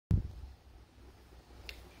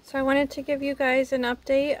So I wanted to give you guys an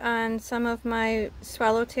update on some of my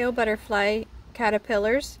swallowtail butterfly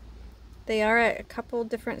caterpillars. They are at a couple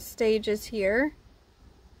different stages here.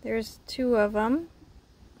 There's two of them.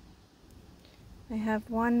 I have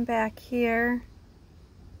one back here.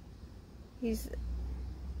 He's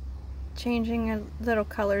changing a little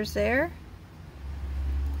colors there.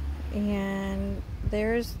 And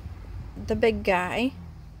there's the big guy.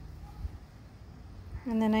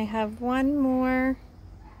 And then I have one more.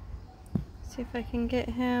 See if I can get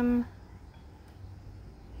him.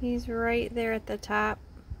 He's right there at the top.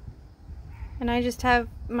 And I just have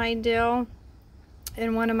my dill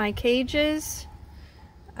in one of my cages.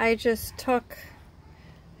 I just took,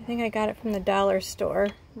 I think I got it from the dollar store.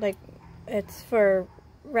 Like, it's for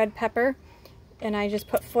red pepper. And I just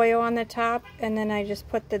put foil on the top, and then I just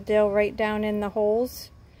put the dill right down in the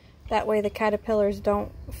holes. That way the caterpillars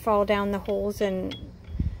don't fall down the holes and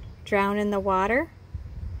drown in the water.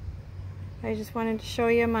 I just wanted to show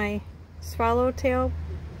you my swallowtail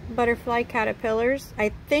butterfly caterpillars.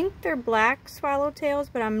 I think they're black swallowtails,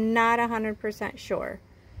 but I'm not 100% sure.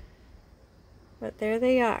 But there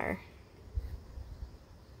they are.